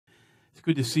It's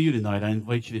good to see you tonight. I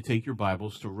invite you to take your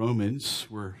Bibles to Romans.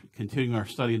 We're continuing our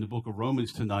study in the book of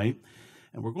Romans tonight,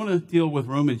 and we're going to deal with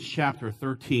Romans chapter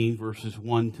 13, verses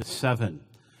 1 to 7.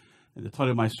 And the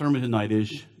title of my sermon tonight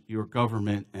is Your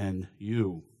Government and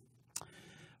You.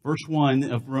 Verse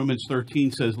 1 of Romans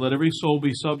 13 says, "Let every soul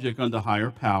be subject unto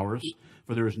higher powers,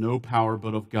 for there is no power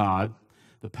but of God.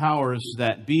 The powers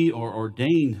that be are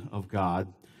ordained of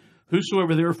God.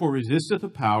 Whosoever therefore resisteth the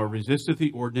power, resisteth the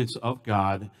ordinance of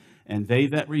God, and they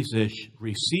that resist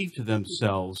receive to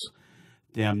themselves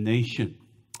damnation."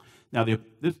 Now,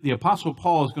 the Apostle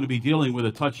Paul is going to be dealing with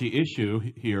a touchy issue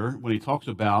here when he talks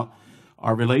about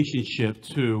our relationship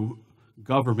to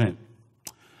government.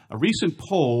 A recent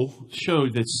poll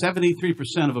showed that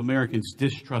 73% of Americans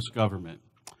distrust government.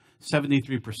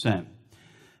 73%.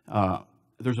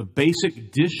 There's a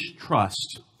basic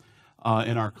distrust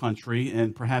in our country,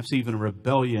 and perhaps even a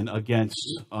rebellion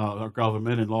against our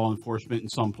government and law enforcement in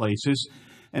some places.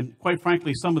 And quite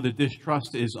frankly, some of the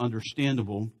distrust is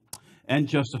understandable and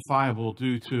justifiable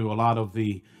due to a lot of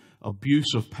the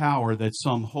abuse of power that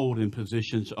some hold in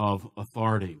positions of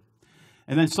authority.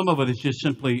 And then some of it is just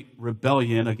simply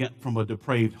rebellion, again, from a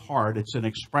depraved heart. It's an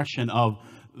expression of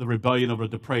the rebellion of a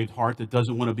depraved heart that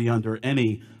doesn't want to be under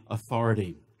any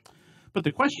authority. But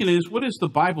the question is, what does the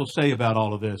Bible say about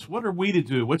all of this? What are we to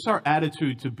do? What's our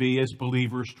attitude to be as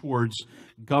believers towards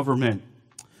government?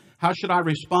 How should I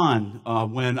respond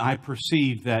when I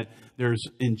perceive that there's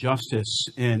injustice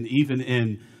even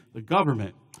in the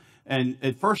government? And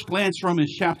at first glance,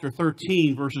 Romans chapter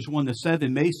 13, verses 1 to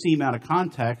 7 may seem out of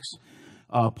context.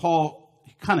 Paul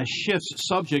kind of shifts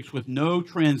subjects with no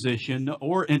transition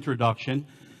or introduction.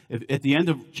 At the end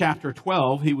of chapter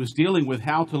 12, he was dealing with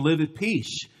how to live at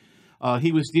peace.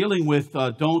 He was dealing with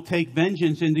don't take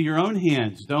vengeance into your own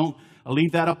hands. Don't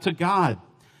leave that up to God.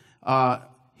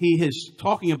 He is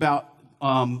talking about,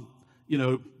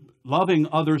 loving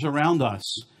others around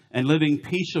us and living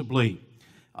peaceably.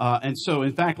 And so,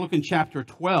 in fact, look in chapter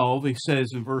 12, he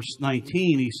says in verse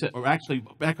 19, he said, or actually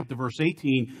back up to verse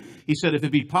 18, he said, "If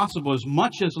it be possible, as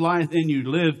much as lieth in you,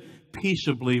 live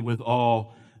peaceably with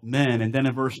all men." And then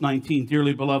in verse 19,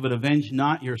 "Dearly beloved, avenge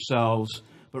not yourselves,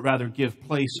 but rather give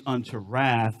place unto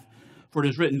wrath. For it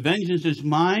is written, Vengeance is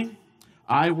mine,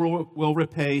 I will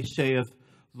repay, saith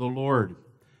the Lord."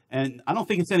 And I don't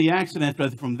think it's any accident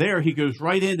that from there he goes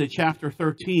right into chapter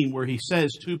 13, where he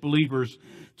says to believers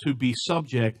to be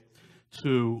subject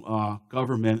to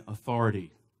government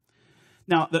authority.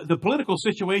 Now, the political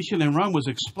situation in Rome was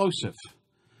explosive.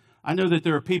 I know that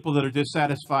there are people that are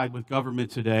dissatisfied with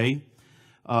government today.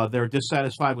 They're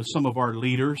dissatisfied with some of our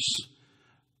leaders.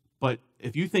 But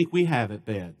if you think we have it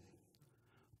bad,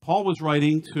 Paul was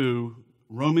writing to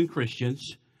Roman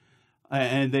Christians,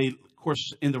 and they, of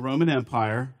course, in the Roman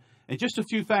Empire. And just a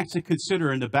few facts to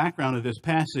consider in the background of this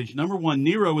passage. Number one,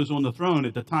 Nero was on the throne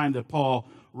at the time that Paul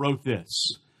wrote this.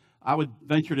 I would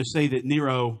venture to say that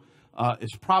Nero has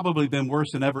probably been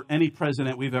worse than any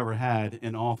president we've ever had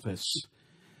in office.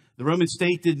 The Roman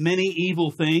state did many evil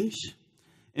things.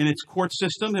 In its court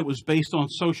system, it was based on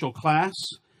social class.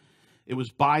 It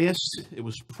was biased. It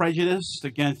was prejudiced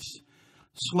against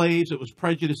slaves. It was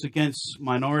prejudiced against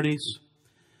minorities.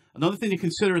 Another thing to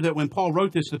consider that when Paul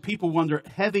wrote this, the people were under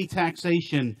heavy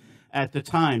taxation at the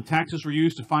time. Taxes were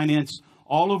used to finance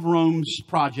all of Rome's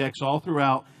projects all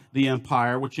throughout the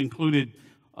empire, which included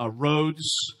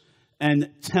roads and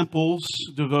temples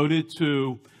devoted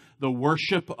to the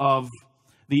worship of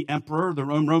the emperor. The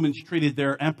Romans treated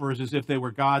their emperors as if they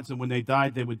were gods, and when they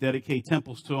died, they would dedicate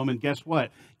temples to them. And guess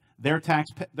what? Their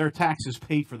taxes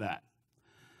paid for that.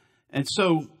 And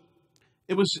so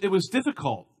it was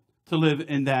difficult to live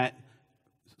in that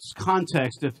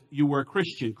context if you were a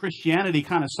Christian. Christianity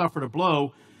kind of suffered a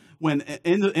blow when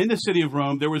in the city of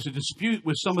Rome there was a dispute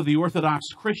with some of the Orthodox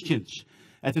Christians.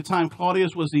 At the time,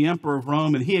 Claudius was the emperor of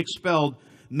Rome, and he expelled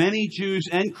many Jews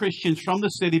and Christians from the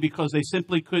city because they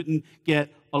simply couldn't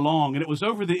get along. And it was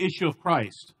over the issue of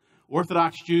Christ.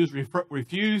 Orthodox Jews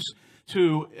refused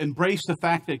to embrace the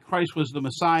fact that Christ was the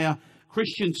Messiah.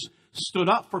 Christians stood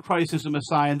up for Christ as the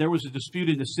Messiah, and there was a dispute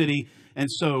in the city. And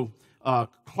so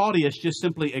Claudius just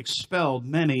simply expelled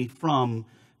many from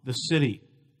the city.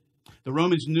 The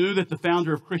Romans knew that the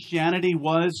founder of Christianity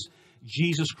was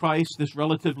Jesus Christ, this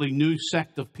relatively new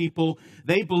sect of people.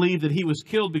 They believed that he was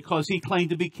killed because he claimed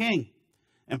to be king,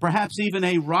 and perhaps even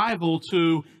a rival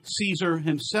to Caesar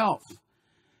himself.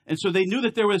 And so they knew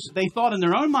that they thought in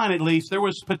their own mind at least, there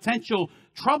was potential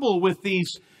trouble with these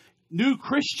new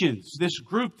Christians, this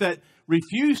group that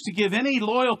refused to give any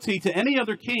loyalty to any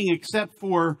other king except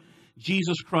for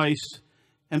Jesus Christ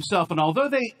himself. And although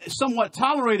they somewhat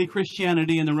tolerated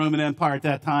Christianity in the Roman Empire at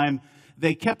that time,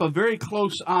 they kept a very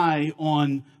close eye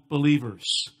on believers.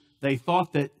 They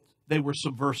thought that they were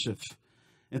subversive.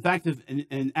 In fact,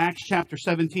 in Acts chapter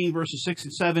 17, verses 6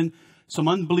 and 7, some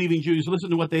unbelieving Jews, listen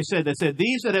to what they said. They said,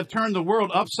 "These that have turned the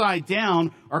world upside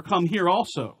down are come here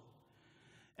also.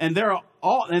 And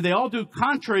they all do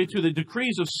contrary to the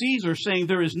decrees of Caesar, saying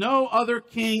there is no other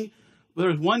king, there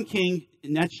is one king,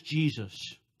 and that's Jesus."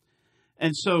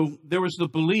 And so there was the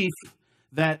belief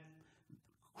that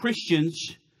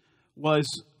Christians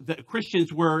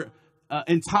were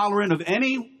intolerant of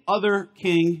any other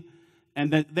king,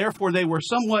 and that therefore they were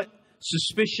somewhat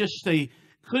suspicious. They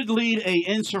could lead an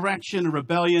insurrection, a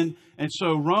rebellion. And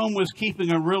so Rome was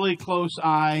keeping a really close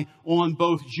eye on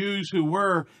both Jews who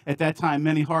were, at that time,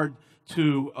 many hard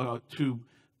to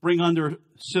bring under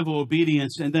civil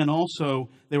obedience. And then also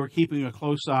they were keeping a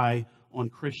close eye on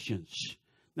Christians.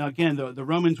 Now, again, the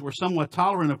Romans were somewhat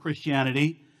tolerant of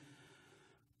Christianity,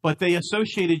 but they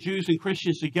associated Jews and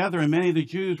Christians together, and many of the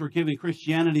Jews were giving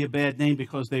Christianity a bad name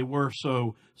because they were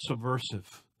so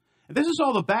subversive. And this is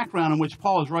all the background in which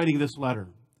Paul is writing this letter.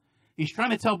 He's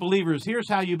trying to tell believers, here's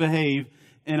how you behave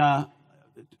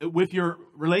with your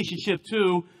relationship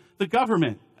to the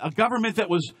government. A government that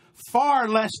was far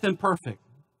less than perfect.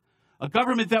 A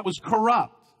government that was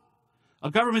corrupt.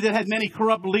 A government that had many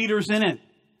corrupt leaders in it.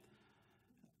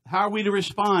 How are we to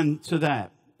respond to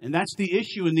that? And that's the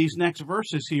issue in these next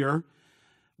verses here.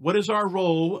 What is our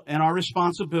role and our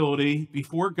responsibility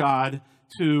before God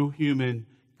to human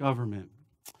government?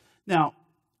 Now,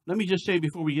 let me just say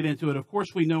before we get into it, of course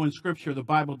we know in Scripture the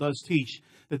Bible does teach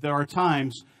that there are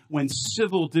times when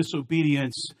civil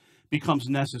disobedience becomes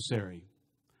necessary.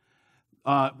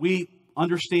 We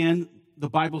understand the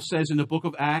Bible says in the book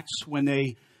of Acts when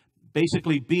they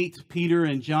basically beat Peter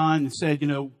and John and said,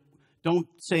 don't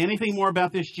say anything more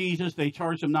about this Jesus. They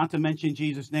charged them not to mention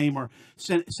Jesus' name or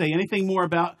say anything more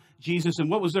about Jesus. And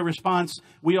what was their response?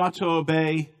 We ought to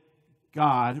obey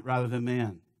God rather than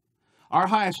man. Our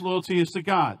highest loyalty is to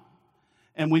God.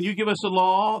 And when you give us a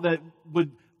law that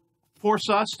would force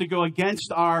us to go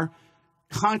against our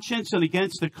conscience and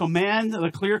against the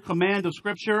clear command of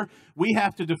Scripture, we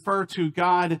have to defer to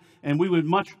God, and we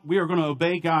are going to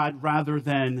obey God rather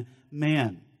than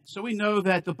man. So we know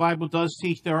that the Bible does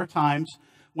teach there are times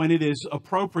when it is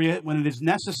appropriate, when it is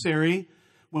necessary,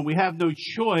 when we have no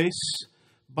choice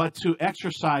but to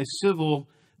exercise civil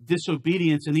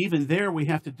disobedience. And even there, we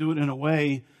have to do it in a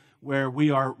way where we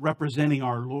are representing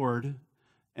our Lord,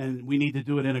 and we need to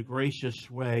do it in a gracious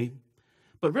way.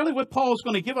 But really what Paul is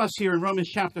going to give us here in Romans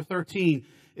chapter 13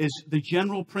 is the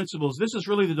general principles. This is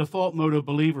really the default mode of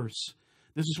believers.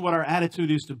 This is what our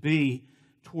attitude is to be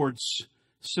towards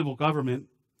civil government.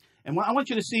 And what I want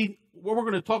you to see, what we're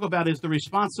going to talk about is the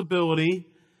responsibility,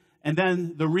 and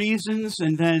then the reasons,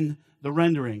 and then the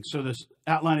rendering. So this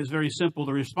outline is very simple.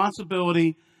 The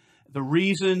responsibility, the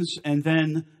reasons, and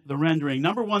then the rendering.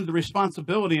 Number one, the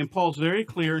responsibility, and Paul's very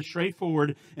clear and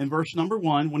straightforward in verse number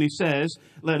 1 when he says,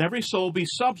 "Let every soul be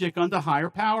subject unto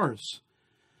higher powers.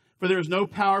 For there is no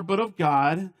power but of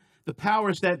God. The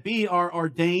powers that be are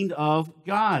ordained of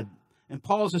God." And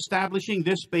Paul is establishing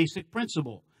this basic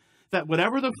principle, that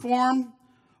whatever the form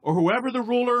or whoever the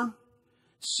ruler,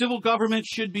 civil government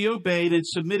should be obeyed and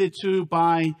submitted to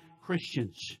by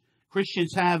Christians.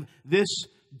 Christians have this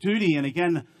duty. And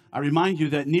again, I remind you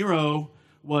that Nero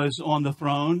was on the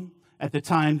throne at the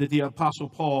time that the Apostle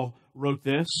Paul wrote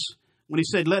this. When he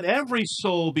said, "Let every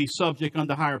soul be subject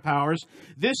unto higher powers,"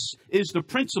 this is the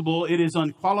principle. It is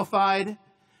unqualified.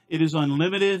 It is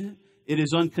unlimited. It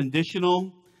is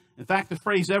unconditional. In fact, the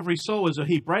phrase "every soul" is a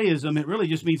Hebraism. It really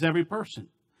just means every person,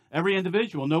 every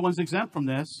individual. No one's exempt from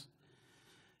this.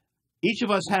 Each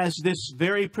of us has this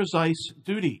very precise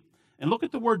duty. And look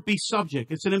at the word "be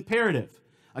subject." It's an imperative.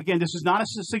 Again, this is not a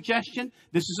suggestion.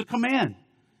 This is a command.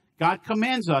 God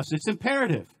commands us. It's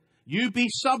imperative. You be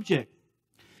subject.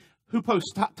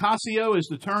 Hupostasio is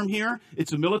the term here.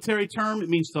 It's a military term. It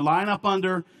means to line up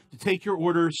under, to take your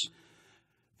orders.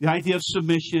 The idea of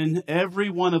submission. Every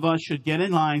one of us should get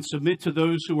in line, submit to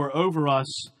those who are over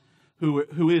us,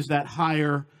 who is that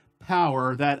higher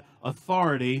power, that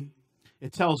authority.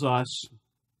 It tells us,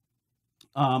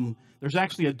 there's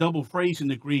actually a double phrase in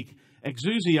the Greek,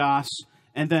 exousios,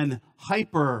 and then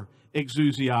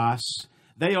hyper-exousios.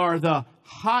 They are the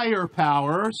higher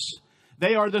powers.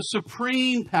 They are the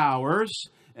supreme powers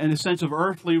in the sense of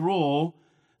earthly rule.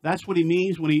 That's what he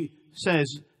means when he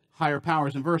says higher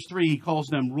powers. In verse 3, he calls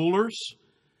them rulers.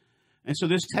 And so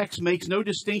this text makes no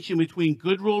distinction between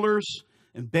good rulers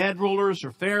and bad rulers,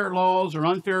 or fair laws or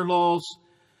unfair laws.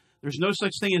 There's no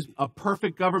such thing as a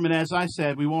perfect government. As I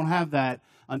said, we won't have that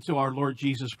until our Lord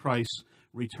Jesus Christ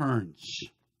returns.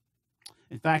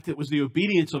 In fact, it was the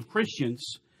obedience of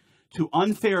Christians to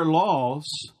unfair laws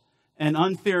and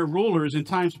unfair rulers in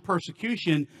times of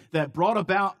persecution that brought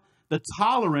about the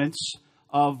tolerance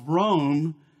of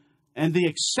Rome and the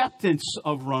acceptance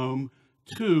of Rome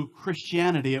to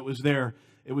Christianity. It was their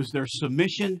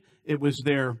submission. It was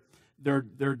their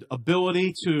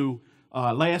ability to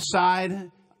lay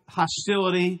aside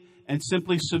hostility and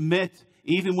simply submit,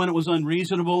 even when it was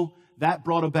unreasonable. That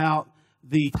brought about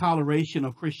the toleration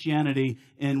of Christianity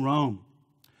in Rome.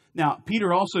 Now,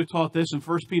 Peter also taught this in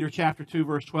 1 Peter chapter 2,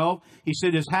 verse 12. He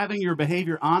said, "Is having your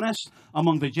behavior honest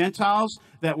among the Gentiles,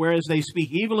 that whereas they speak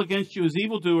evil against you as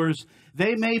evildoers,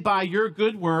 they may by your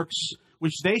good works,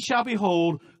 which they shall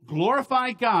behold,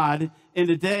 glorify God in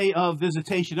the day of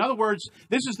visitation." In other words,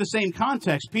 this is the same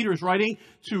context. Peter is writing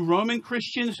to Roman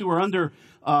Christians who are under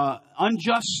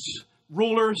unjust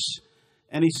rulers.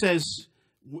 And he says,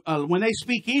 when they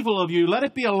speak evil of you, let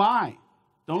it be a lie.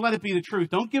 Don't let it be the truth.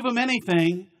 Don't give them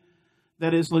anything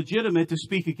that is legitimate to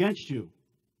speak against you.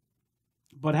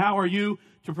 But how are you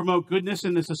to promote goodness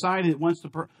in the society that wants to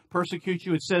persecute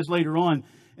you? It says later on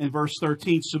in verse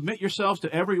 13, "Submit yourselves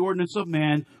to every ordinance of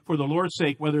man for the Lord's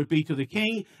sake, whether it be to the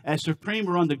king as supreme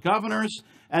or unto governors,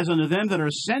 as unto them that are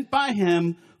sent by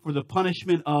him for the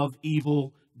punishment of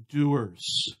evil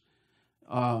doers."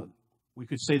 We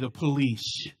could say the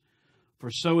police. "For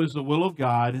so is the will of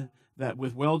God, that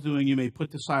with well-doing you may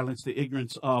put to silence the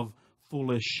ignorance of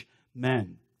foolish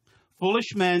men."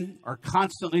 Foolish men are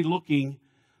constantly looking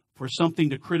for something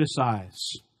to criticize.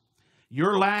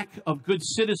 Your lack of good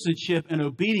citizenship and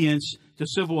obedience to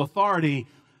civil authority,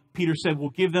 Peter said,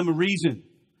 will give them a reason.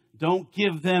 Don't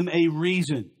give them a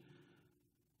reason.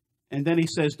 And then he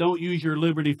says, don't use your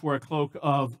liberty for a cloak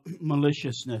of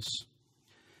maliciousness.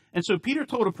 And so Peter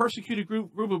told a persecuted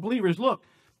group of believers, look,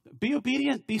 be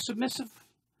obedient, be submissive.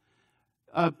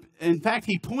 In fact,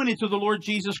 he pointed to the Lord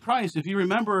Jesus Christ. If you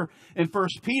remember in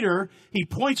 1 Peter, he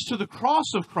points to the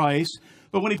cross of Christ.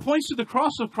 But when he points to the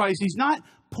cross of Christ, he's not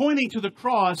pointing to the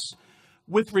cross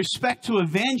with respect to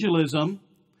evangelism.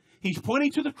 He's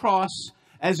pointing to the cross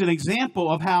as an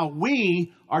example of how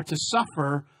we are to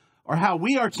suffer, or how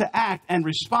we are to act and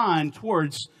respond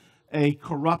towards a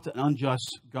corrupt and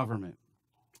unjust government.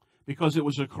 Because it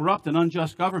was a corrupt and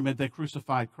unjust government that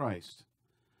crucified Christ.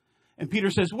 And Peter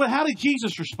says, well, how did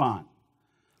Jesus respond?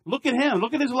 Look at him.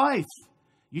 Look at his life.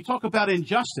 You talk about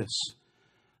injustice.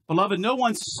 Beloved, no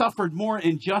one suffered more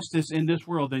injustice in this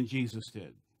world than Jesus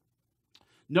did.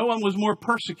 No one was more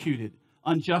persecuted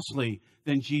unjustly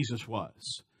than Jesus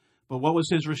was. But what was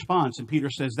his response? And Peter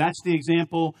says, that's the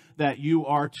example that you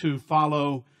are to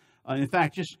follow. In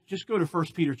fact, just go to 1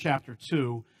 Peter chapter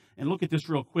 2 and look at this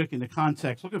real quick in the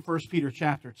context. Look at 1 Peter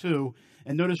chapter 2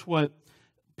 and notice what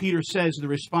Peter says the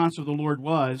response of the Lord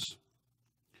was.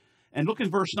 And look in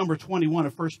verse number 21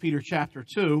 of 1 Peter chapter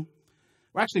 2.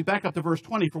 Or actually, back up to verse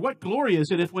 20. "For what glory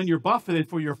is it if when you're buffeted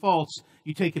for your faults,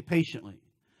 you take it patiently?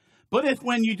 But if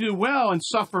when you do well and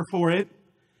suffer for it,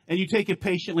 and you take it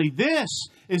patiently, this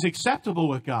is acceptable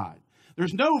with God."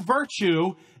 There's no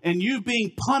virtue in you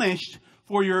being punished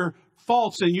for your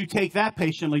faults and you take that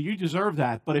patiently. You deserve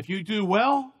that. But if you do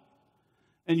well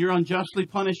and you're unjustly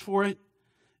punished for it,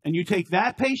 and you take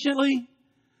that patiently,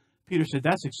 Peter said,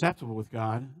 that's acceptable with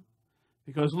God.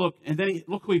 Because look, and then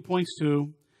look who he points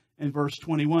to in verse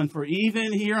 21. "For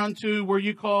even hereunto were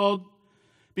you called,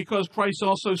 because Christ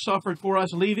also suffered for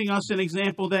us, leaving us an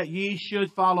example that ye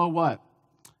should follow" what?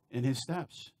 In his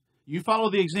steps. You follow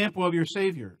the example of your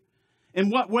Savior. In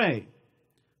what way?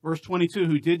 Verse 22,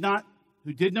 who did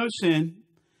no sin,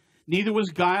 neither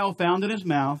was guile found in his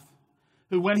mouth,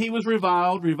 who when he was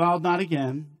reviled not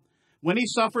again. When he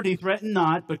suffered, he threatened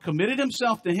not, but committed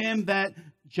himself to him that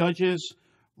judges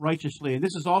righteously. And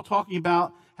this is all talking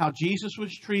about how Jesus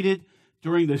was treated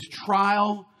during this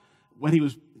trial, when he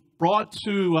was brought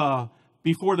to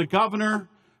before the governor,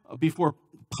 before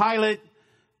Pilate,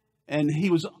 and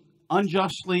he was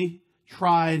unjustly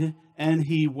tried, and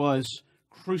he was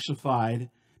crucified.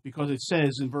 Because it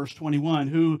says in verse 21,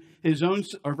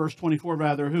 verse 24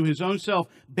 rather, who his own self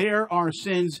bare our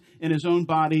sins in his own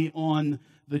body on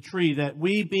the tree, that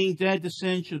we, being dead to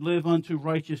sin, should live unto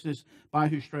righteousness, by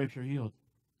whose stripes are healed.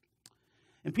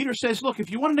 And Peter says, look,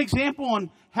 if you want an example on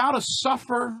how to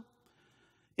suffer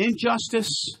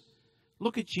injustice,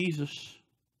 look at Jesus.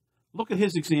 Look at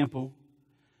his example.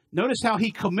 Notice how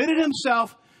he committed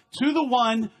himself to the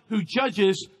one who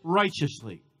judges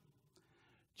righteously.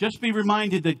 Just be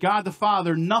reminded that God the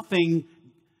Father, nothing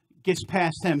gets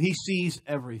past him. He sees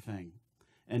everything.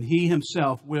 And he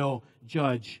himself will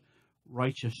judge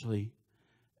righteously.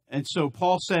 And so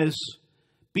Paul says,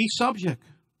 be subject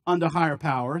unto higher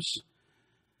powers.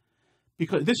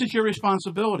 Because this is your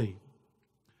responsibility.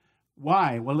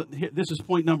 Why? Well, this is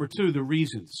point number 2, the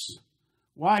reasons.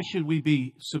 Why should we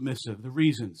be submissive? The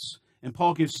reasons. And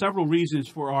Paul gives several reasons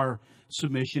for our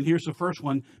submission. Here's the first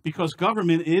one. Because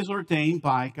government is ordained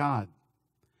by God.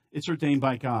 It's ordained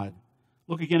by God.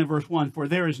 Look again at verse 1. For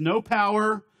there is no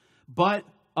power but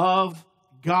of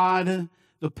God.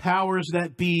 The powers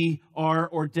that be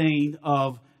are ordained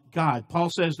of God. Paul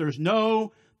says there's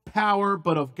no power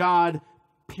but of God,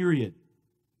 period.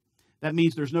 That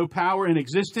means there's no power in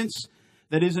existence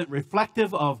that isn't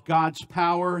reflective of God's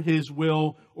power, His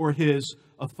will, or His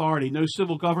authority. No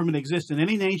civil government exists in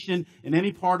any nation, in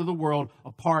any part of the world,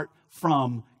 apart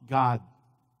from God.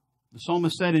 The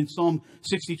psalmist said in Psalm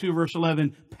 62, verse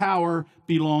 11, power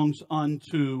belongs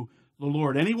unto the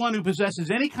Lord. Anyone who possesses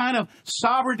any kind of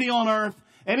sovereignty on earth,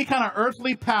 any kind of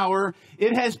earthly power,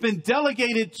 it has been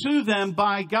delegated to them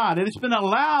by God. And it's been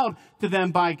allowed to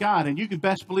them by God. And you can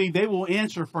best believe they will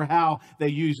answer for how they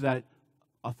use that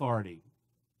authority.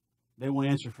 They will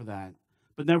answer for that.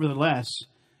 But nevertheless,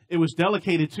 it was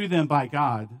delegated to them by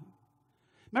God.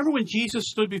 Remember when Jesus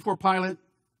stood before Pilate?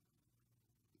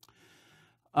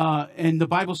 And the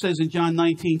Bible says in John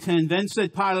 19:10, then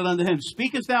said Pilate unto him,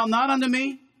 speakest thou not unto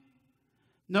me?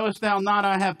 Knowest thou not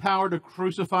I have power to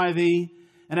crucify thee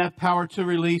and have power to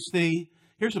release thee?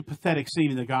 Here's a pathetic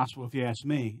scene in the gospel, if you ask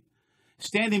me.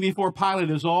 Standing before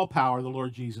Pilate is all power, the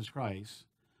Lord Jesus Christ,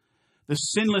 the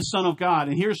sinless Son of God.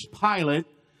 And here's Pilate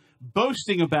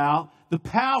boasting about the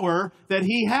power that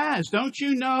he has. Don't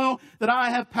you know that I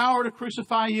have power to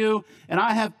crucify you and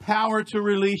I have power to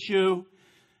release you?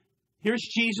 Here's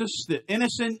Jesus, the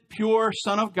innocent, pure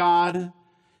Son of God,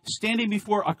 standing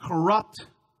before a corrupt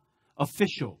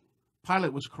official.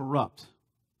 Pilate was corrupt.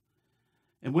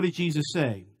 And what did Jesus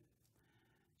say?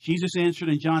 Jesus answered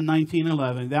in John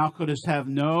 19:11, thou couldst have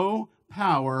no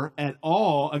power at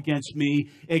all against me,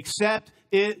 except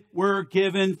it were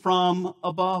given from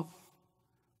above.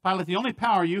 Pilate, the only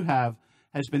power you have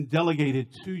has been delegated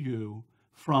to you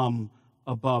from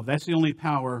above. That's the only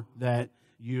power that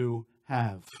you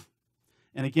have.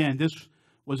 And again, this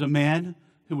was a man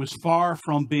who was far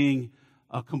from being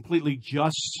a completely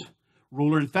just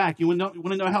ruler. In fact, you want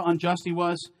to know how unjust he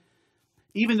was?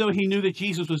 Even though he knew that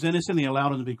Jesus was innocent, he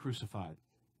allowed him to be crucified.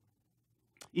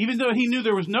 Even though he knew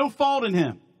there was no fault in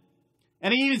him.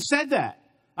 And he even said that.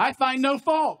 I find no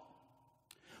fault.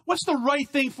 What's the right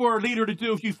thing for a leader to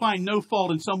do if you find no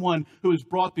fault in someone who is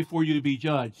brought before you to be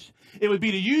judged? It would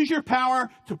be to use your power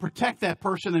to protect that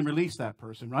person and release that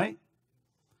person, right?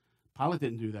 Pilate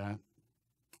didn't do that.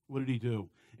 What did he do?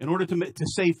 In order to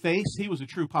save face, he was a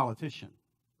true politician.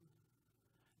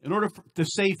 In order to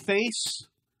save face,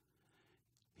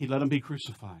 he let him be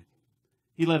crucified.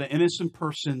 He let an innocent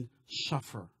person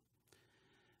suffer.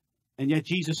 And yet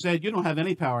Jesus said, you don't have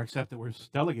any power except that was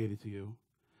delegated to you.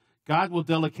 God will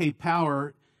delegate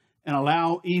power and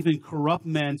allow even corrupt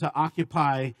men to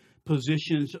occupy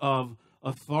positions of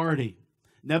authority.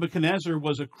 Nebuchadnezzar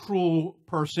was a cruel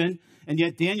person, and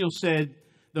yet Daniel said,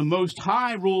 the Most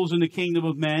High rules in the kingdom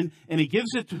of men, and He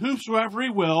gives it to whomsoever He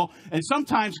will, and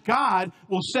sometimes God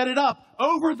will set it up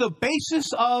over the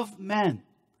basis of men.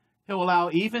 He'll allow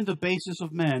even the basis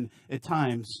of men at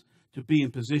times to be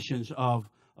in positions of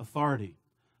authority.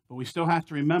 But we still have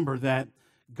to remember that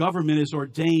government is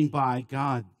ordained by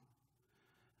God.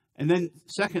 And then,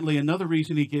 secondly, another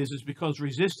reason He gives is because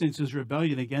resistance is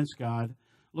rebellion against God.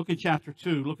 Look in chapter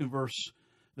 2. Look in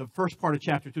the first part of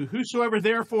chapter 2. Whosoever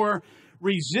therefore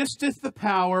resisteth the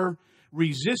power,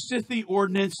 resisteth the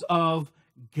ordinance of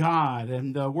God.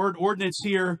 And the word ordinance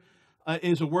here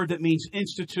is a word that means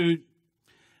institute.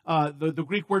 The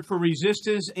Greek word for resist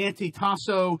is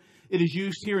antitasso. It is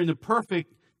used here in the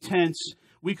perfect tense.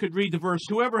 We could read the verse,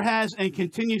 whoever has and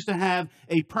continues to have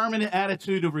a permanent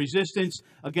attitude of resistance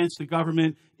against the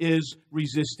government is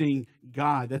resisting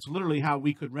God. That's literally how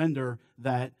we could render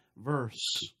that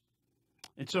verse.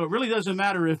 And so it really doesn't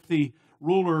matter if the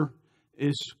ruler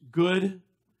is good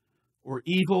or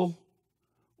evil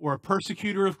or a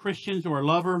persecutor of Christians or a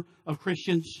lover of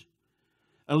Christians,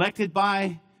 elected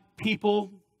by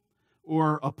people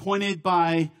or appointed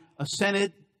by a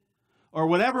senate or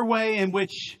whatever way in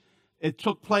which it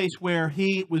took place where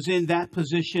he was in that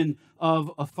position of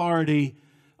authority,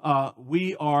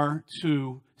 we are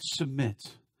to submit,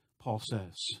 Paul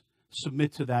says.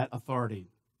 Submit to that authority.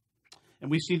 And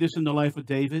we see this in the life of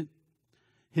David,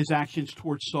 his actions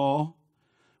towards Saul.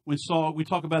 When Saul, we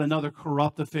talk about another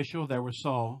corrupt official, there was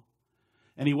Saul.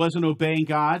 And he wasn't obeying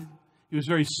God. He was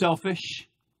very selfish.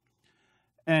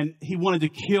 And he wanted to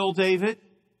kill David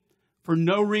for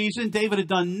no reason. David had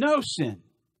done no sin.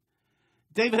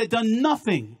 David had done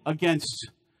nothing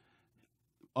against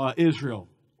Israel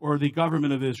or the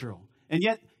government of Israel. And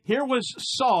yet here was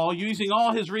Saul using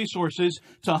all his resources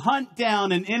to hunt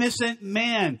down an innocent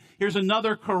man. Here's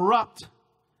another corrupt,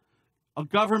 a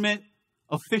government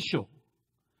official.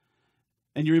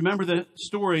 And you remember the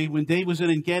story when David was in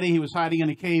En-Gedi, he was hiding in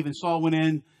a cave, and Saul went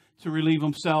in to relieve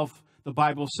himself, the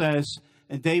Bible says.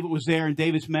 And David was there, and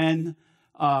David's men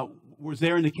was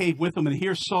there in the cave with him. And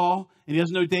here's Saul, and he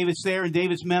doesn't know David's there, and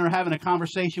David's men are having a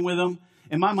conversation with him.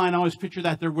 In my mind, I always picture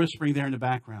that they're whispering there in the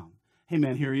background. Hey,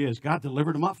 man, here he is. God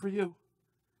delivered him up for you.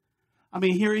 I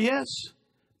mean, here he is.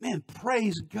 Man,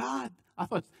 praise God.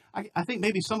 I think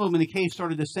maybe some of them in the cave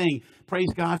started to sing, praise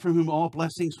God from whom all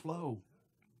blessings flow.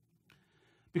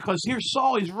 Because here's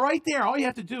Saul, he's right there. All you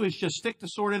have to do is just stick the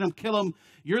sword in him, kill him.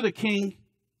 You're the king.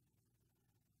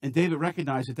 And David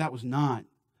recognized that that was not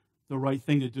the right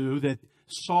thing to do. That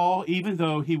Saul, even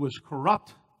though he was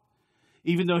corrupt,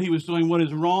 even though he was doing what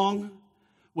is wrong,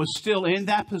 was still in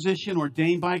that position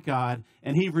ordained by God.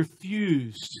 And he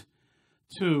refused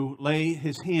to lay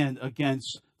his hand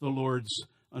against the Lord's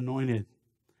anointed.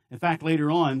 In fact,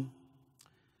 later on,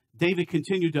 David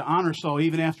continued to honor Saul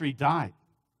even after he died.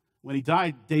 When he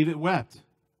died, David wept.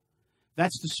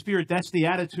 That's the spirit, that's the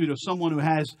attitude of someone who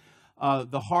has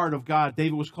the heart of God.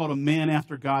 David was called a man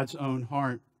after God's own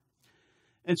heart.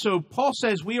 And so Paul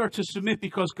says we are to submit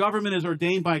because government is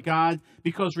ordained by God,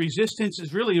 because resistance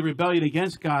is really a rebellion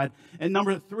against God. And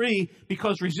number 3,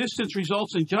 because resistance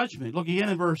results in judgment. Look again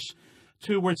in verse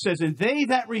 2 where it says, and they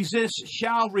that resist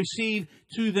shall receive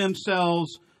to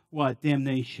themselves what?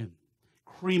 Damnation.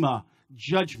 Krima,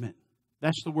 judgment.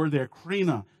 That's the word there,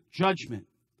 krima, judgment.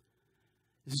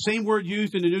 It's the same word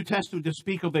used in the New Testament to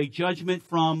speak of a judgment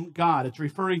from God. It's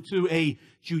referring to a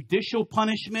judicial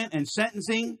punishment and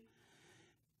sentencing.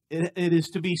 It is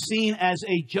to be seen as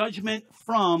a judgment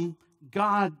from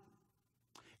God.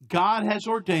 God has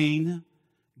ordained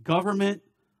government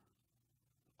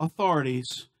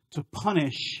authorities to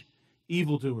punish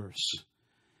evildoers.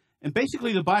 And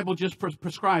basically the Bible just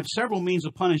prescribes several means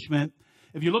of punishment.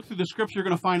 If you look through the scripture, you're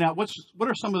going to find out what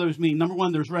are some of those mean. Number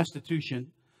 1, there's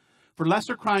restitution. For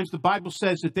lesser crimes, the Bible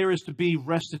says that there is to be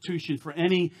restitution for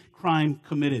any crime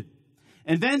committed.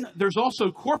 And then there's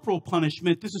also corporal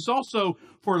punishment. This is also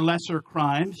for lesser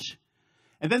crimes.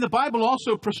 And then the Bible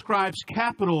also prescribes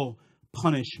capital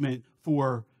punishment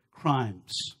for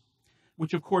crimes,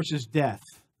 which of course is death.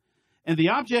 And the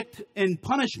object in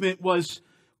punishment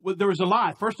there was a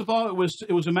lot. First of all, it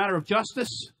was a matter of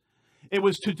justice. It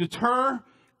was to deter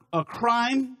a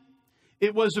crime.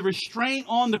 It was a restraint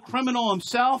on the criminal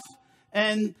himself,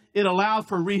 and it allowed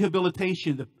for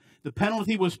rehabilitation. The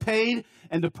penalty was paid,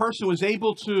 and the person was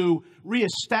able to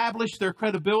reestablish their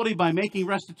credibility by making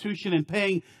restitution and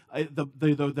paying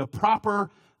the proper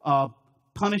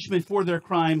punishment for their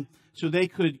crime so they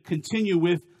could continue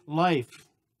with life.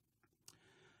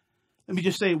 Let me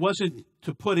just say, it wasn't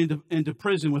to put into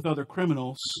prison with other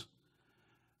criminals,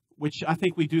 which I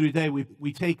think we do today.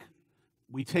 We take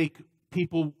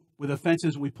people with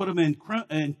offenses, we put them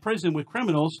in prison with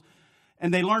criminals,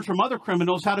 and they learn from other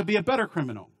criminals how to be a better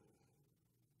criminal.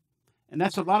 And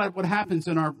that's a lot of what happens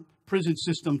in our prison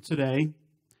system today.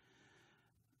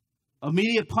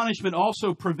 Immediate punishment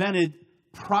also prevented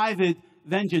private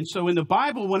vengeance. So in the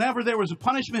Bible, whenever there was a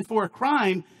punishment for a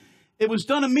crime, it was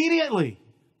done immediately.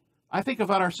 I think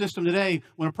about our system today.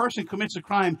 When a person commits a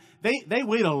crime, they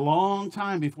wait a long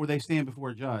time before they stand before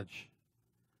a judge.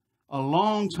 A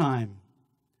long time.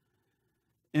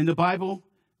 In the Bible,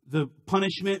 the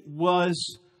punishment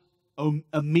was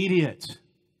immediate.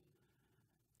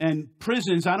 And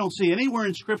prisons, I don't see anywhere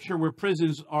in Scripture where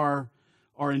prisons are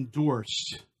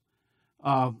endorsed.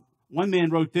 One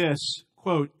man wrote this,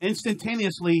 quote,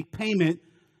 instantaneously payment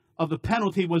of the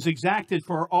penalty was exacted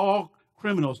for all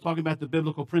criminals, talking about the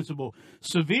biblical principle.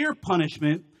 Severe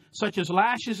punishment, such as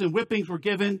lashes and whippings, were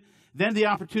given. Then the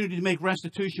opportunity to make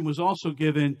restitution was also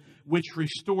given, which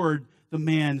restored the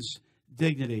man's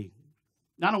dignity.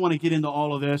 Now, I don't want to get into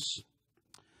all of this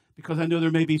because I know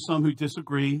there may be some who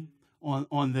disagree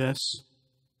on this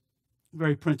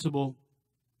very principle.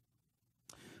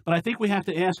 But I think we have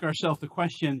to ask ourselves the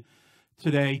question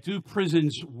today, do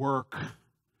prisons work?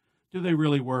 Do they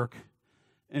really work?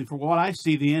 And for what I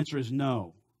see, the answer is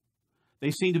no.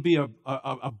 They seem to be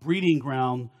a breeding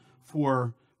ground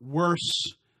for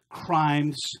worse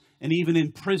crimes. And even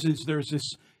in prisons, there's this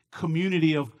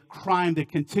community of crime that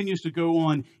continues to go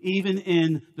on, even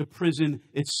in the prison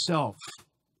itself.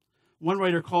 One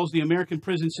writer calls the American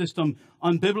prison system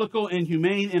unbiblical,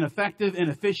 inhumane, ineffective,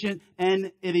 inefficient,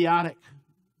 and idiotic.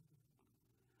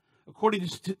 According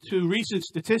to recent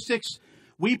statistics,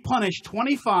 we punish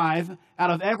 25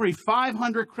 out of every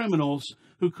 500 criminals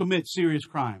who commit serious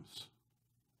crimes.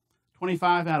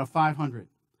 25 out of 500.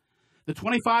 The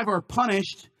 25 are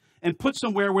punished and put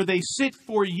somewhere where they sit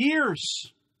for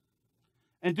years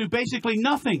and do basically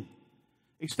nothing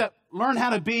except learn how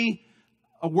to be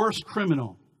a worse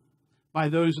criminal by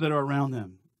those that are around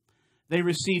them. They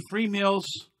receive free meals.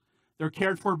 They're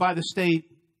cared for by the state.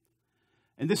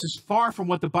 And this is far from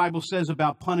what the Bible says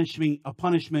about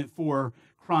punishment for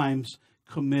crimes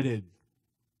committed.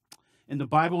 In the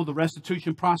Bible, the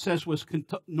restitution process was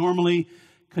normally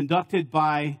conducted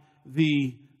by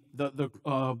the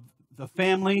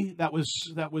family that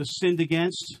was sinned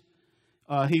against.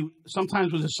 He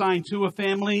sometimes was assigned to a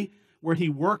family where he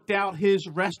worked out his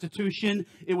restitution.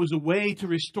 It was a way to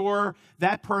restore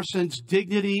that person's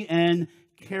dignity and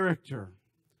character.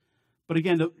 But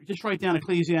again, just write down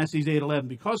Ecclesiastes 8:11.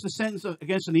 Because the sentence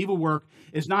against an evil work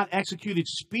is not executed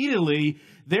speedily,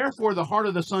 therefore the heart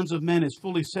of the sons of men is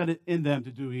fully set in them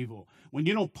to do evil. When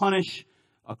you don't punish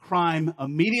a crime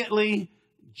immediately,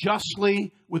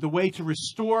 justly, with a way to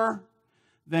restore,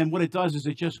 then what it does is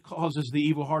it just causes the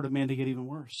evil heart of man to get even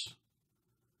worse.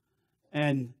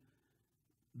 And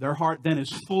their heart then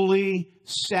is fully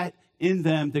set in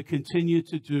them to continue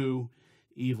to do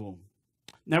evil.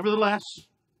 Nevertheless,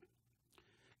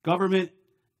 government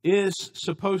is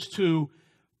supposed to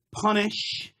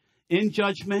punish in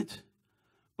judgment,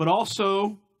 but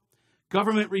also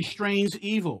government restrains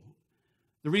evil.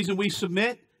 The reason we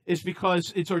submit is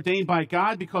because it's ordained by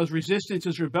God, because resistance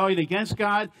is rebellion against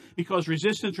God, because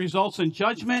resistance results in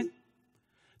judgment.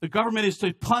 The government is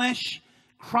to punish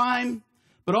crime,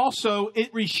 but also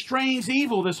it restrains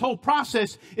evil. This whole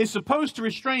process is supposed to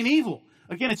restrain evil.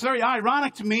 Again, it's very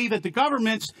ironic to me that the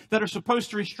governments that are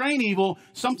supposed to restrain evil,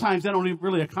 sometimes they don't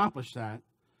really accomplish that.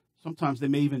 Sometimes they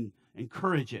may even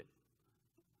encourage it.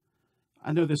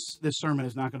 I know this sermon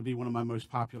is not going to be one of my most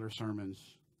popular sermons.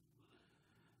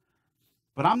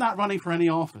 But I'm not running for any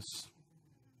office.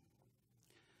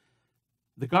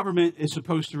 The government is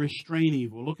supposed to restrain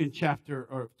evil. Look in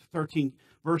chapter 13,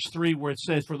 verse 3, where it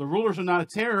says, "For the rulers are not a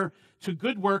terror to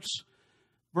good works."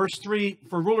 Verse 3,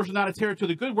 "For rulers are not a terror to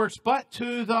the good works, but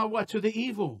to the what? To the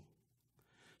evil."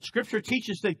 Scripture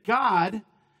teaches that God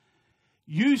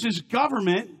uses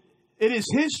government. It is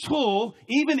his tool,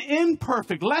 even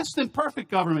imperfect, less than perfect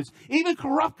governments, even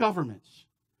corrupt governments.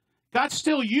 God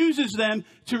still uses them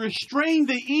to restrain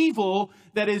the evil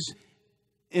that is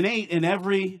innate in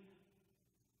every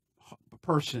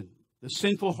person, the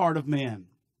sinful heart of man.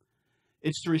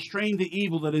 It's to restrain the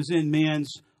evil that is in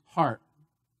man's heart.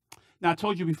 Now, I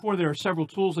told you before, there are several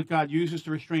tools that God uses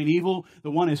to restrain evil. The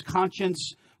one is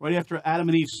conscience. Right after Adam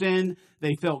and Eve sinned,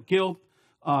 they felt guilt.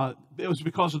 It was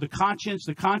because of the conscience.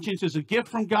 The conscience is a gift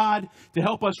from God to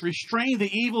help us restrain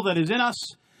the evil that is in us.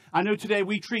 I know today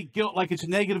we treat guilt like it's a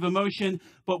negative emotion,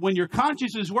 but when your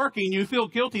conscience is working, you feel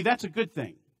guilty, that's a good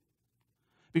thing.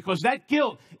 Because that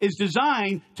guilt is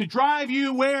designed to drive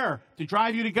you where? To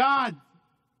drive you to God.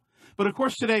 But of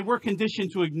course today we're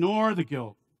conditioned to ignore the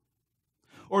guilt,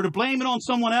 or to blame it on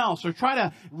someone else, or try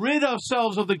to rid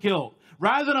ourselves of the guilt.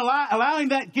 Rather than allowing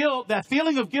that guilt, that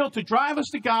feeling of guilt to drive us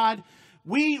to God,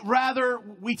 we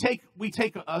take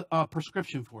a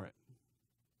prescription for it.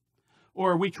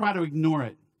 Or we try to ignore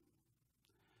it.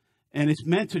 And it's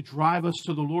meant to drive us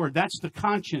to the Lord. That's the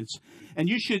conscience. And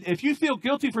you should, if you feel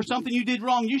guilty for something you did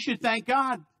wrong, you should thank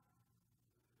God.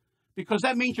 Because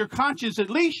that means your conscience, at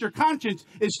least your conscience,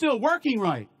 is still working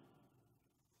right.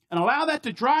 And allow that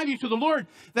to drive you to the Lord.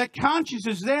 That conscience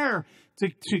is there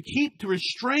to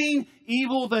restrain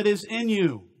evil that is in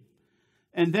you.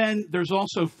 And then there's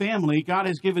also family. God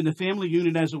has given the family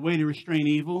unit as a way to restrain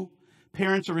evil.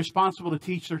 Parents are responsible to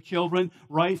teach their children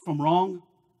right from wrong.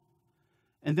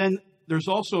 And then there's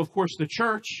also, of course, the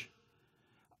church.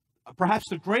 Perhaps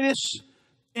the greatest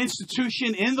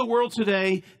institution in the world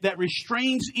today that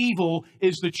restrains evil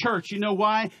is the church. You know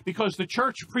why? Because the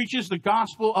church preaches the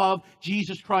gospel of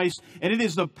Jesus Christ. And it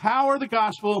is the power of the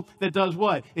gospel that does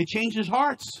what? It changes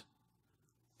hearts.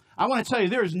 I want to tell you,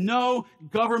 there is no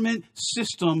government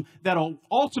system that will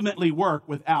ultimately work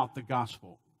without the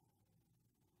gospel.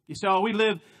 You say, oh, we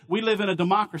live in a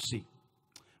democracy.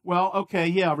 Well, okay,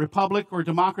 yeah, republic or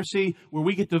democracy where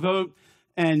we get to vote.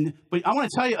 But I want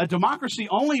to tell you, a democracy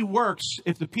only works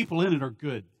if the people in it are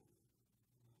good.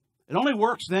 It only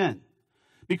works then.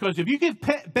 Because if you give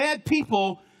bad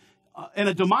people in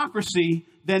a democracy,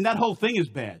 then that whole thing is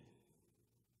bad.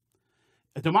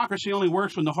 A democracy only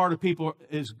works when the heart of people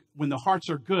when the hearts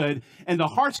are good. And the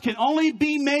hearts can only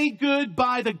be made good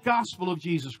by the gospel of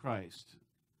Jesus Christ.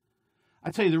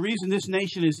 I tell you, the reason this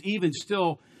nation is even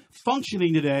still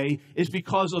functioning today is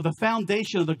because of the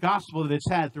foundation of the gospel that it's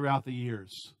had throughout the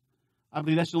years. I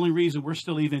believe that's the only reason we're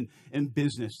still even in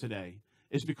business today,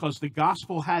 is because the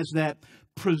gospel has that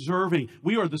preserving.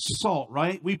 We are the salt,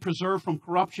 right? We preserve from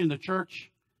corruption the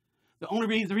church. The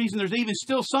reason there's even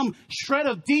still some shred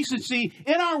of decency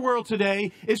in our world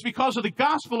today is because of the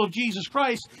gospel of Jesus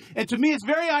Christ. And to me, it's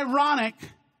very ironic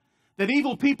that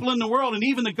evil people in the world and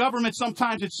even the government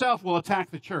sometimes itself will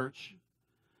attack the church.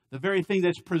 The very thing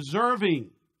that's preserving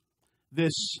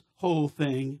this whole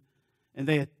thing, and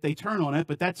they turn on it.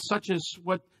 But that's such as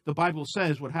what the Bible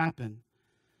says would happen.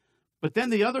 But then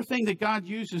the other thing that God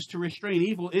uses to restrain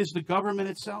evil is the government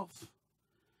itself.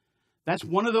 That's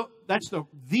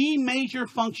the major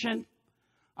function.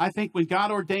 I think when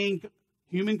God ordained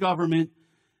human government,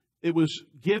 it was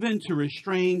given to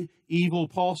restrain evil.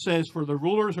 Paul says, for the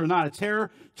rulers are not a terror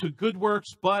to good works,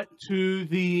 but to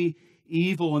the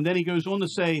evil. And then he goes on to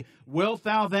say, wilt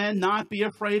thou then not be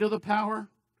afraid of the power?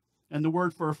 And the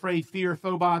word for afraid, fear,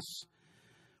 phobos,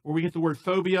 where we get the word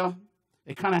phobia.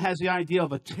 It kind of has the idea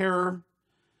of a terror.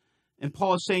 And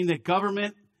Paul is saying that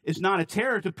government is not a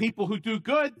terror to people who do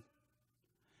good.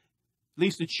 At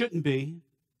least it shouldn't be.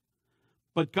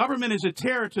 But government is a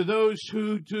terror to those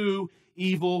who do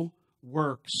evil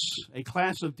works, a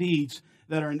class of deeds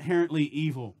that are inherently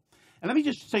evil. And let me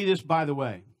just say this, by the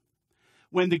way.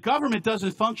 When the government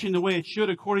doesn't function the way it should,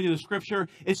 according to the Scripture,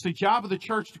 it's the job of the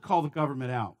church to call the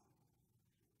government out.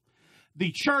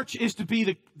 The church is to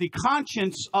be the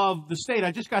conscience of the state.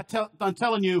 I just got done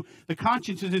telling you the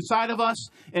conscience is inside of us,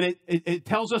 and it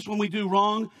tells us when we do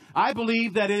wrong. I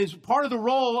believe that it is part of the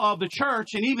role of the church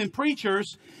and even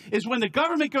preachers is when the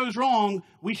government goes wrong,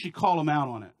 we should call them out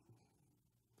on it.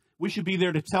 We should be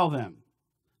there to tell them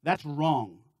that's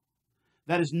wrong.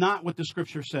 That is not what the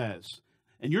Scripture says.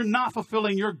 And you're not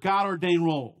fulfilling your God-ordained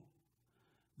role.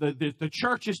 The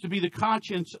church is to be the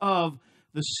conscience of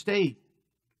the state.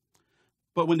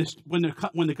 But when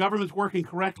the government's working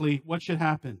correctly, what should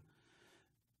happen?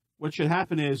 What should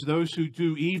happen is those who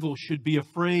do evil should be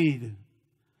afraid.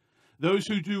 Those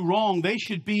who do wrong, they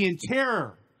should be in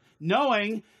terror,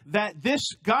 knowing that this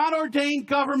God-ordained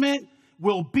government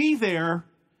will be there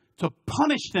to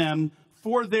punish them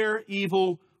for their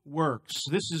evil works.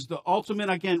 This is the ultimate,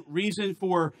 again, reason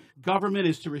for government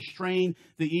is to restrain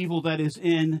the evil that is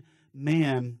in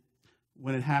man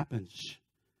when it happens.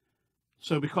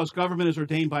 So because government is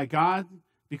ordained by God,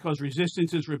 because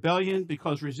resistance is rebellion,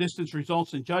 because resistance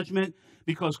results in judgment,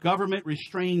 because government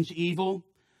restrains evil,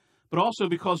 but also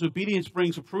because obedience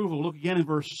brings approval. Look again in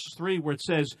verse 3 where it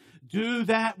says, do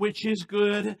that which is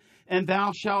good, and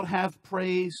thou shalt have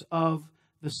praise of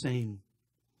the same.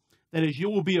 That is,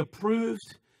 you will be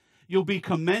approved, you'll be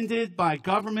commended by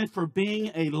government for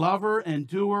being a lover and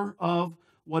doer of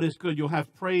what is good. You'll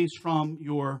have praise from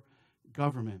your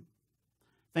government.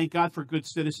 Thank God for good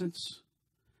citizens.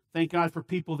 Thank God for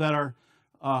people that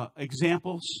are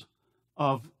examples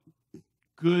of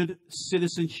good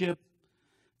citizenship.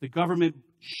 The government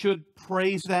should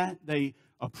praise that. They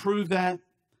approve that.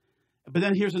 But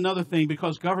then here's another thing,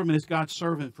 because government is God's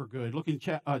servant for good. Look in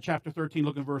chapter 13,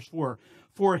 look in verse 4.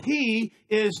 For he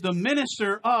is the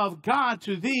minister of God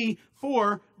to thee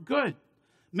for good.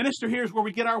 Minister here is where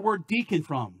we get our word deacon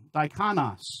from,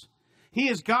 diakonos. He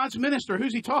is God's minister.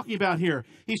 Who's he talking about here?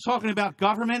 He's talking about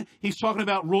government. He's talking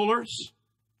about rulers.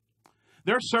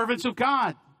 They're servants of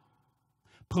God.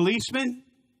 Policemen,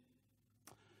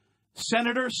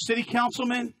 senators, city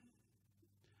councilmen,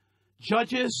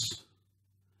 judges,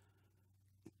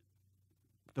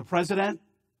 the president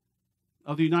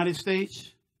of the United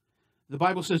States. The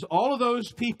Bible says all of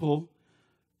those people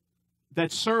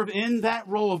that serve in that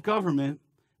role of government,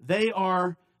 they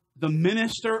are the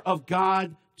minister of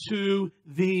God to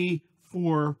thee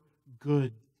for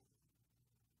good.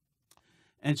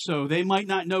 And so they might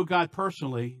not know God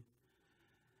personally.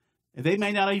 And they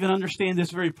may not even understand this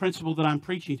very principle that I'm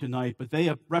preaching tonight, but they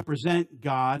represent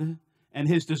God and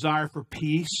his desire for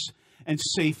peace and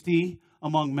safety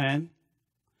among men.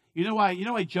 You know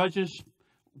why judges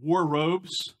wore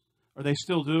robes, or they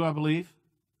still do, I believe,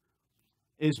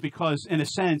 is because, in a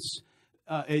sense,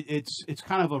 it's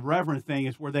kind of a reverent thing.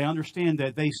 It's where they understand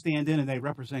that they stand in and they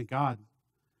represent God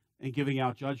in giving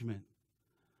out judgment.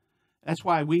 That's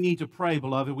why we need to pray,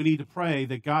 beloved. We need to pray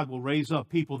that God will raise up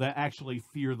people that actually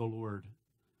fear the Lord,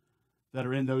 that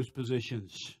are in those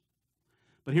positions.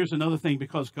 But here's another thing,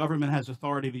 because government has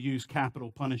authority to use capital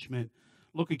punishment.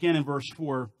 Look again in verse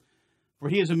 4. For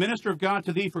he is a minister of God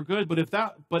to thee for good, but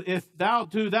if thou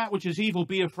do that which is evil,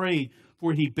 be afraid.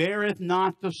 For he beareth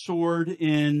not the sword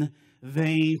in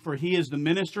vain. For he is the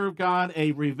minister of God,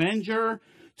 a revenger,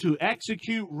 to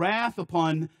execute wrath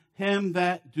upon him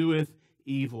that doeth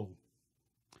evil.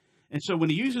 And so when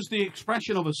he uses the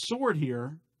expression of a sword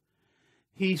here,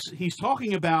 he's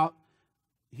talking about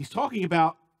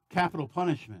capital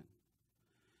punishment.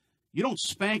 You don't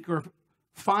spank or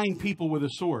fine people with a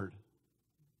sword.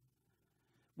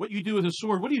 What you do with a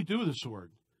sword, what do you do with a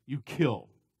sword? You kill.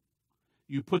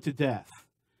 You put to death.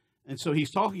 And so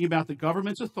he's talking about the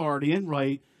government's authority and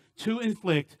right to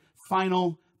inflict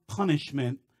final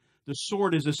punishment. The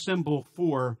sword is a symbol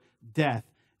for death.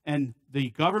 And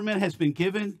the government has been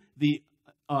given the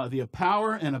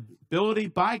power and ability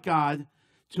by God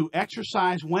to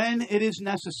exercise, when it is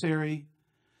necessary,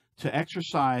 to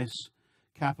exercise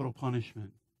capital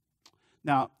punishment.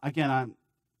 Now, again,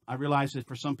 I realize that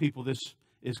for some people this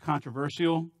is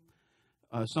controversial.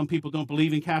 Some people don't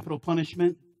believe in capital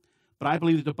punishment, but I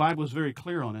believe that the Bible is very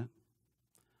clear on it.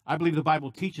 I believe the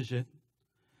Bible teaches it.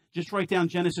 Just write down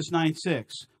Genesis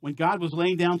 9:6. When God was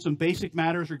laying down some basic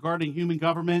matters regarding human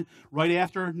government, right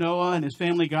after Noah and his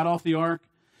family got off the ark,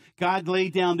 God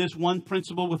laid down this one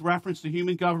principle with reference to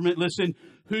human government. Listen,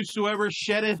 whosoever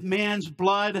sheddeth man's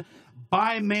blood,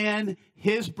 by man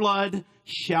his blood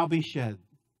shall be shed.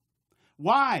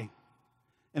 Why?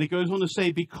 And it goes on to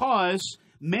say, because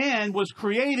man was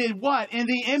created what? In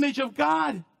the image of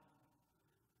God.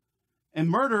 And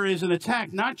murder is an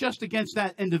attack not just against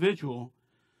that individual,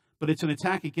 but it's an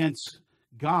attack against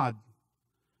God,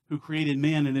 who created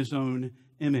man in his own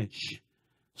image.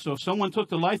 So if someone took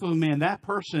the life of a man, that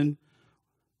person,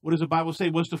 what does the Bible say,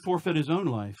 was to forfeit his own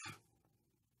life.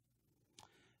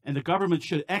 And the government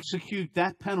should execute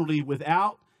that penalty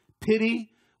without pity,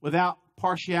 without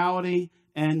partiality,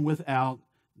 and without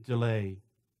delay.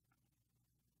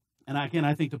 And again,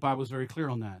 I think the Bible is very clear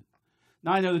on that.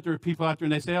 Now, I know that there are people out there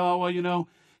and they say, oh, well,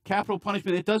 capital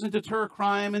punishment, it doesn't deter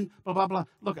crime and blah, blah, blah.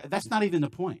 Look, that's not even the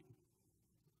point.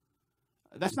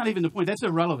 That's not even the point. That's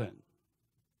irrelevant.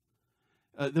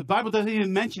 The Bible doesn't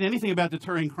even mention anything about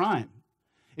deterring crime.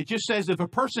 It just says if a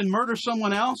person murders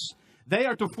someone else, they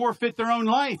are to forfeit their own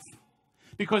life,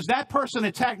 because that person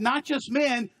attacked not just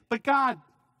man, but God.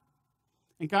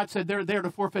 And God said they're there to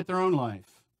forfeit their own life.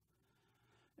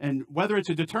 And whether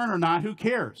it's a deterrent or not, who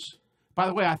cares? By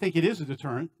the way, I think it is a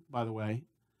deterrent, by the way.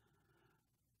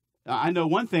 I know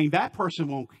one thing, that person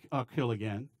won't kill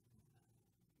again.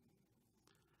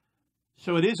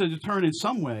 So it is a deterrent in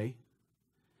some way.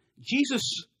 Jesus,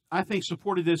 I think,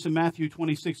 supported this in Matthew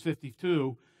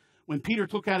 26:52. When Peter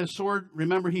took out his sword,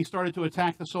 remember, he started to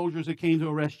attack the soldiers that came to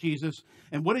arrest Jesus.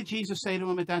 And what did Jesus say to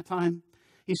him at that time?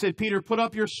 He said, Peter, put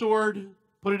up your sword,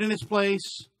 put it in its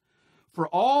place. For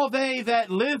all they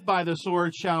that live by the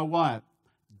sword shall what?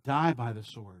 Die by the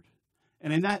sword.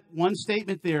 And in that one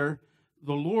statement there,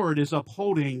 the Lord is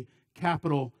upholding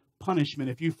capital punishment.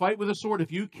 If you fight with a sword,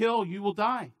 if you kill, you will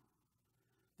die.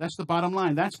 That's the bottom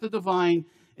line. That's the divine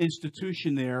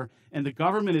institution there. And the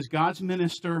government is God's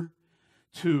minister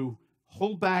to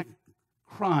hold back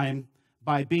crime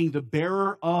by being the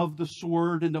bearer of the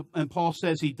sword. And Paul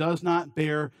says he does not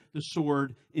bear the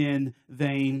sword in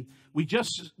vain. We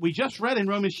just read in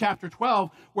Romans chapter 12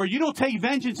 where you don't take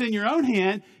vengeance in your own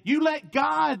hand. You let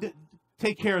God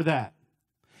take care of that.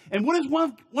 And what is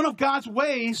one of God's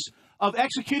ways of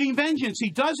executing vengeance? He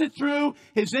does it through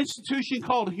his institution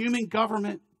called human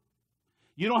government.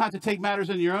 You don't have to take matters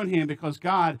in your own hand, because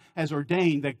God has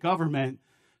ordained that government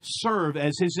serve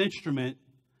as his instrument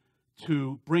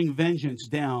to bring vengeance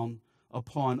down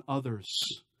upon others.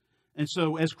 And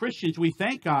so as Christians, we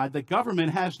thank God that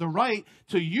government has the right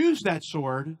to use that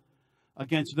sword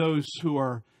against those who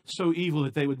are so evil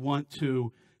that they would want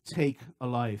to take a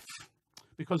life.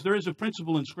 Because there is a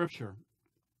principle in Scripture.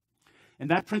 And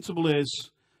that principle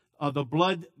is the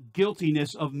blood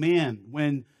guiltiness of man.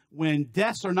 When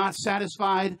deaths are not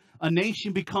satisfied, a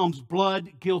nation becomes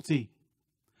blood guilty.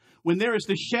 When there is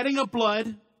the shedding of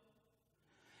blood,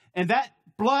 and that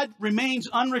blood remains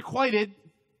unrequited,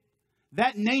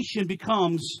 that nation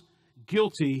becomes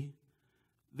guilty.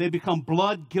 They become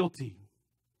blood guilty.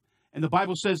 And the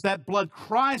Bible says that blood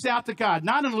cries out to God,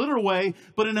 not in a literal way,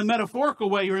 but in a metaphorical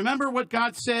way. You remember what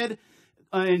God said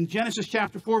in Genesis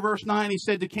chapter 4, verse 9? He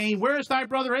said to Cain, where is thy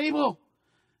brother Abel?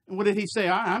 And what did he say?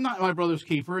 I'm not my brother's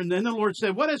keeper. And then the Lord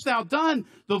said, what hast thou done?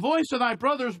 The voice of thy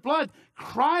brother's blood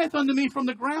crieth unto me from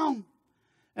the ground.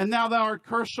 And now thou art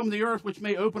cursed from the earth, which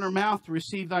may open her mouth to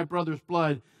receive thy brother's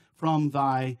blood from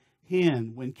thy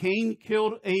hand. When Cain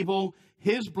killed Abel,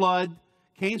 Cain's blood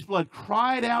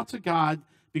cried out to God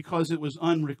because it was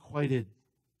unrequited.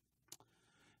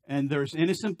 And there's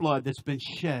innocent blood that's been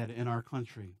shed in our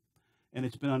country, and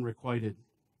it's been unrequited.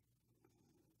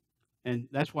 And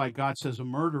that's why God says a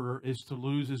murderer is to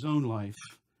lose his own life.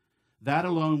 that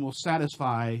alone will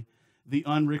satisfy the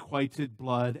unrequited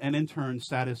blood and in turn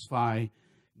satisfy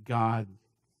God.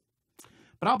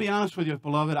 But I'll be honest with you,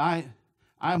 beloved,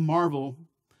 I marvel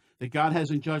that God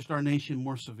hasn't judged our nation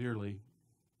more severely.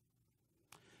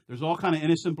 There's all kind of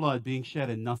innocent blood being shed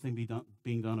and nothing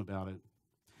being done about it.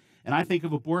 And I think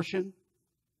of abortion.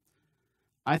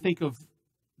 I think of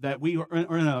that we are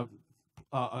in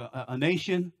a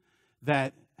nation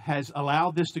that has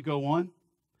allowed this to go on.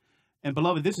 And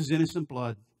beloved, this is innocent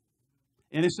blood.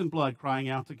 Innocent blood crying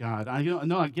out to God. I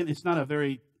know, again, it's not a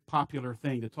very popular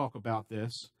thing to talk about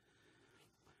this.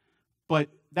 But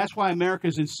that's why America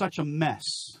is in such a mess.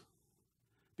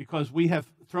 Because we have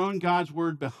thrown God's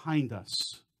word behind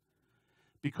us.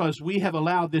 Because we have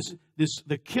allowed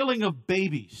the killing of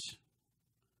babies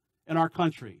in our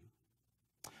country.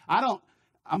 I'm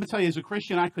going to tell you, as a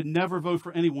Christian, I could never vote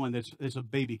for anyone that's a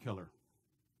baby killer.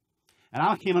 And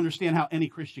I can't understand how any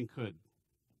Christian could.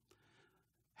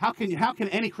 How can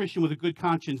any Christian with a good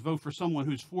conscience vote for someone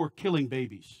who's for killing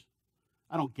babies?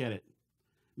 I don't get it.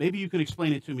 Maybe you can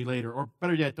explain it to me later, or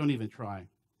better yet, don't even try.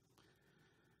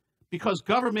 Because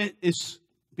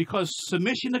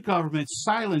submission to government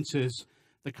silences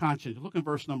the conscience. Look at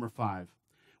verse number 5.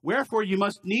 Wherefore you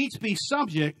must needs be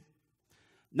subject,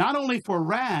 not only for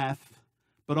wrath,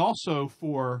 but also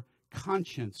for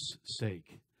conscience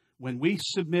sake. When we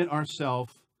submit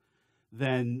ourselves,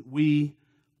 then we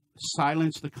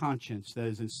silence the conscience that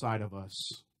is inside of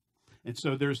us. And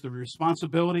so there's the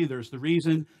responsibility, there's the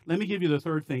reason. Let me give you the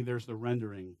third thing. There's the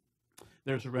rendering.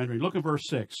 There's the rendering. Look at verse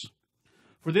 6.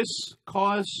 For this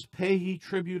cause pay ye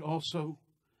tribute also,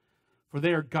 for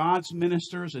they are God's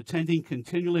ministers, attending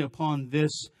continually upon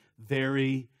this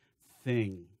very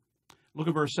thing. Look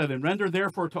at verse 7. Render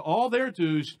therefore to all their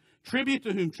dues, tribute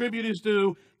to whom tribute is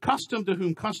due, custom to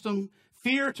whom custom,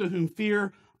 fear to whom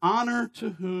fear, honor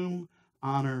to whom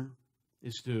honor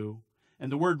is due.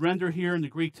 And the word render here in the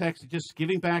Greek text is just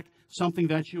giving back something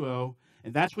that you owe.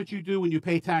 And that's what you do when you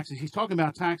pay taxes. He's talking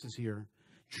about taxes here.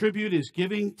 Tribute is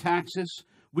giving taxes.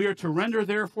 We are to render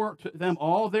therefore to them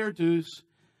all their dues,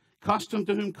 custom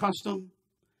to whom custom.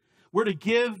 We're to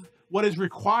give what is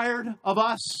required of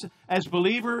us as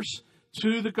believers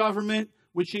to the government,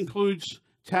 which includes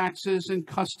taxes and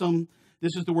custom.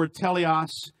 This is the word teleos.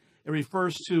 It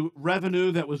refers to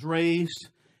revenue that was raised.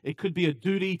 It could be a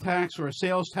duty tax or a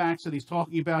sales tax that he's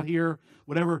talking about here.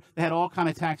 Whatever. They had all kind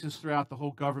of taxes throughout the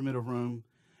whole government of Rome.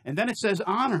 And then it says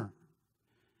honor.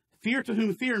 Fear to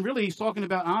whom fear. And really he's talking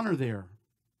about honor there.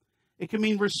 It can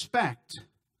mean respect.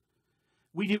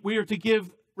 We are to give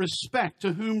respect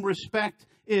to whom respect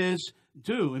is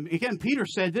due. And again, Peter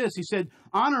said this. He said,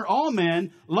 honor all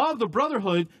men, love the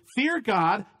brotherhood, fear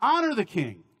God, honor the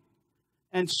king,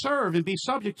 and serve and be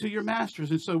subject to your masters.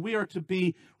 And so we are to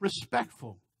be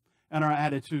respectful in our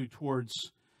attitude towards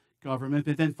government.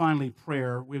 And then finally,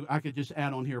 prayer. I could just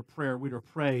add on here prayer. We're to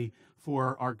pray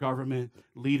for our government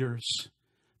leaders.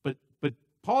 But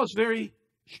Paul is very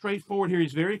straightforward here.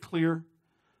 He's very clear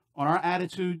on our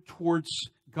attitude towards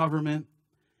government.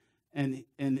 And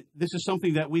this is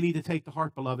something that we need to take to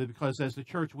heart, beloved, because as the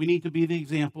church, we need to be the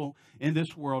example in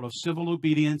this world of civil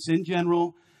obedience in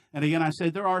general. And again, I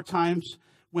said there are times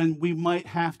when we might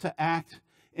have to act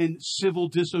in civil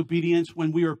disobedience,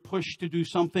 when we are pushed to do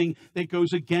something that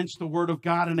goes against the Word of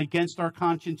God and against our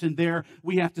conscience. And there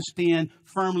we have to stand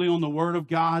firmly on the Word of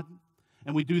God.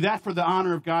 And we do that for the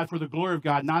honor of God, for the glory of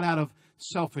God, not out of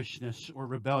selfishness or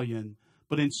rebellion,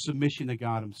 but in submission to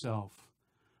God himself.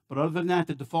 But other than that,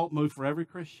 the default mode for every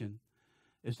Christian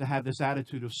is to have this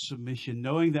attitude of submission,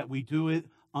 knowing that we do it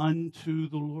unto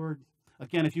the Lord.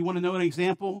 Again, if you want to know an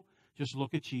example, just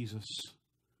look at Jesus.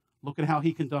 Look at how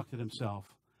he conducted himself,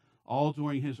 all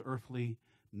during his earthly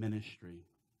ministry.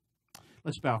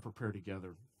 Let's bow for prayer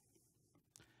together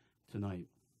tonight.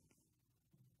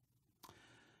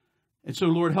 And so,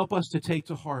 Lord, help us to take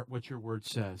to heart what your word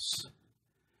says.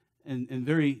 And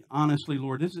very honestly,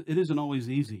 Lord, it isn't always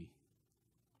easy.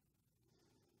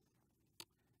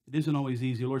 It isn't always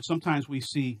easy. Lord, sometimes we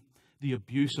see the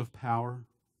abuse of power.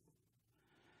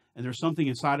 And there's something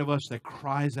inside of us that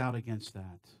cries out against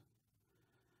that.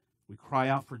 We cry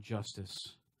out for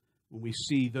justice when we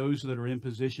see those that are in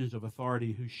positions of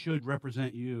authority who should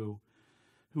represent you,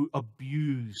 who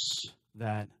abuse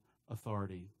that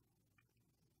authority.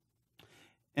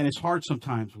 And it's hard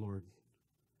sometimes, Lord.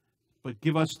 But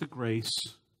give us the grace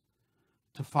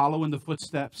to follow in the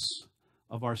footsteps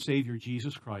of our Savior,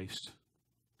 Jesus Christ,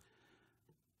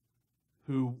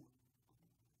 who,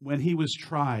 when he was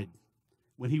tried,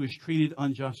 when he was treated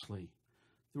unjustly,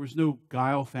 there was no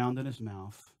guile found in his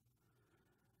mouth,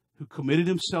 who committed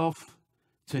himself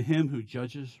to him who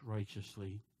judges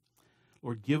righteously,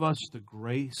 Lord, give us the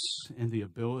grace and the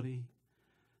ability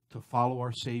to follow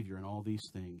our Savior in all these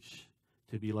things,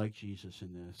 to be like Jesus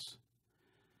in this.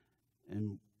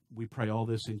 And we pray all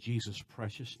this in Jesus'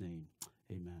 precious name.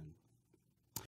 Amen.